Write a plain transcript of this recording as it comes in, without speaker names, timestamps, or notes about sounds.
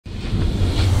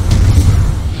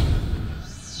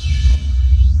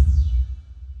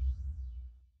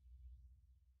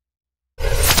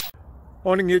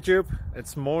Morning YouTube,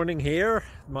 it's morning here.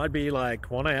 It might be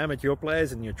like 1 a.m. at your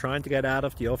place and you're trying to get out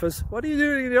of the office. What are you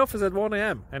doing in the office at 1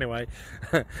 a.m.? Anyway,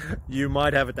 you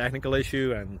might have a technical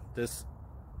issue and this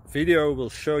video will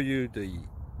show you the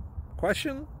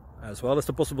question as well as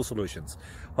the possible solutions.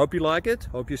 Hope you like it,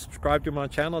 hope you subscribe to my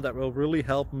channel. That will really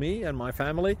help me and my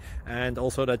family, and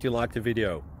also that you like the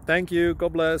video. Thank you,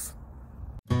 God bless.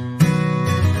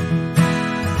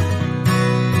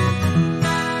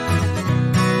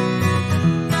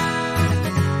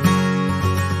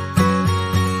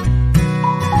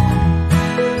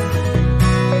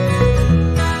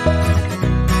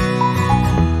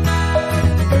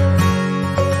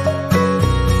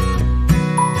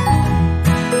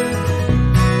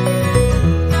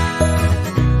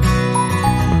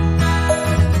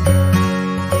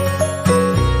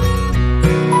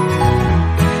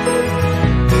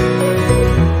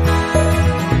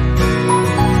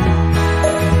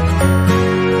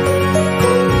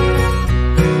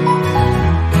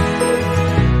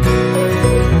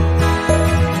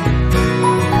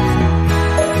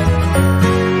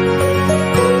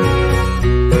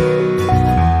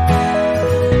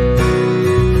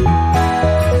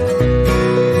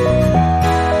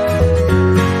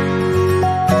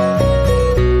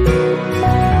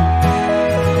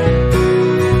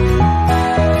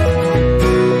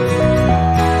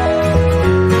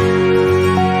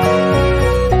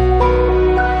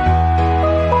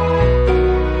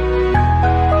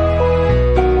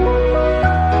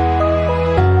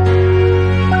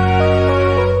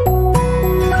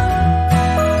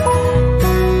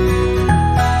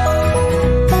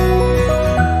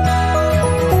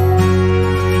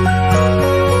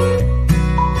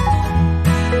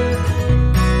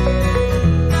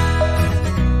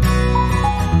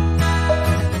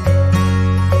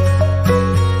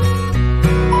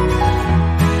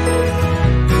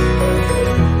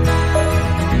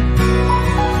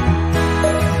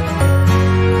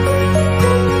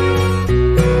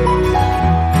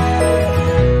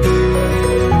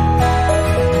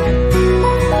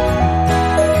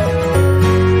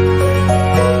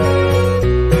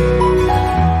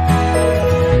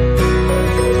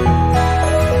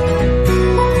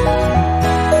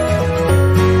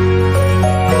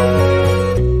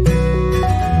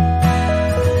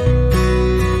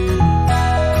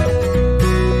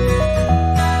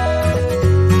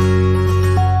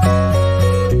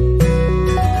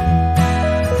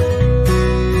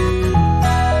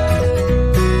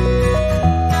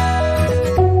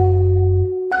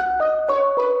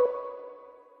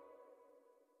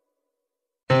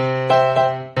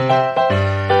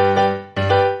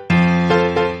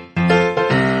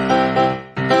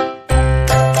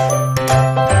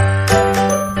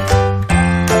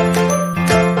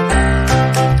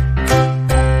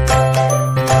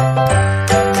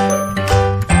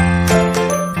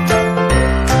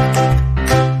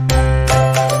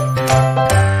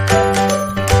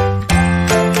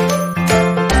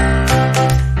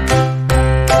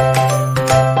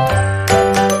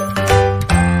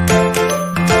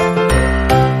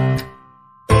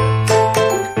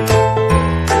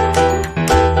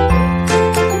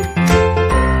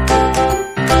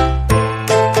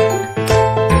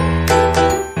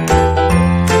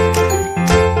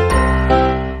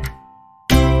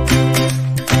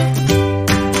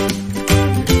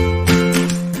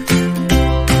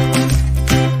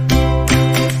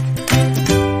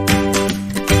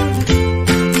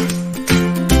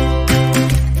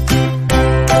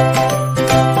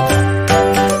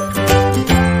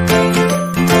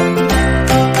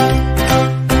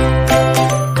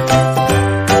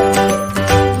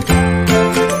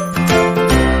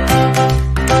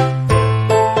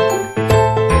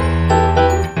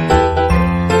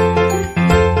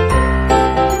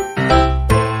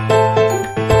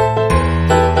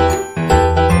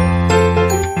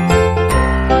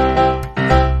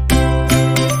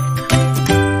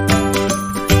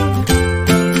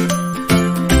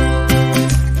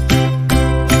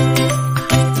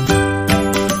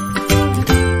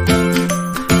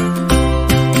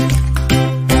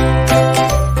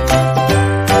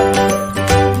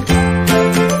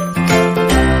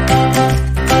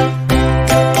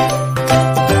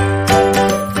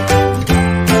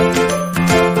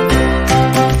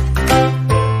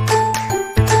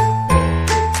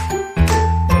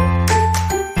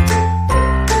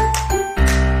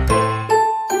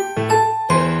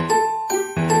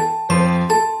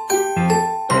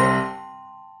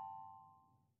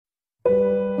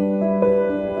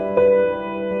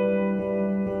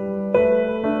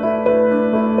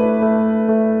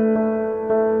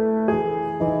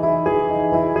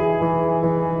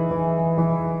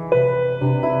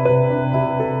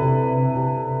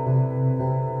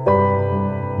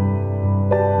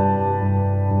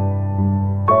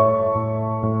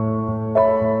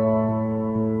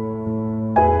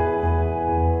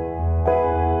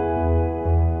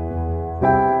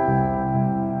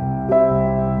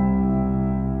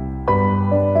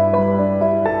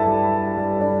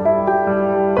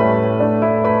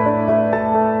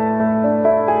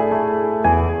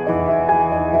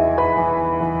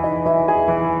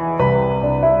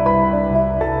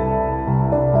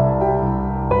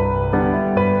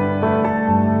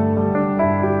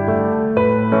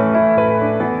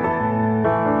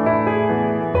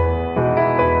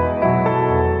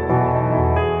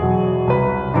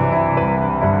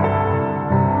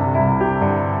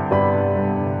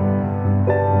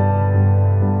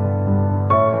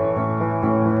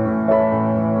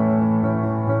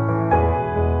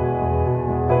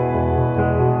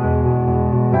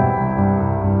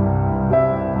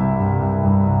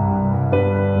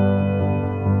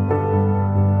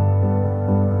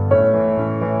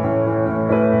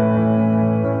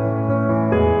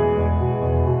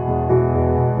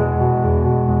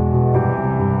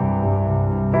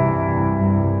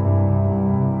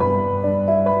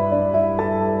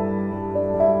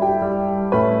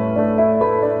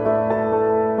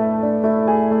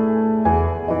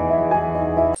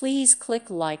 Please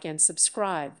click like and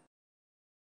subscribe.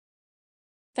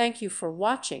 Thank you for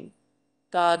watching.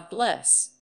 God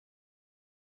bless.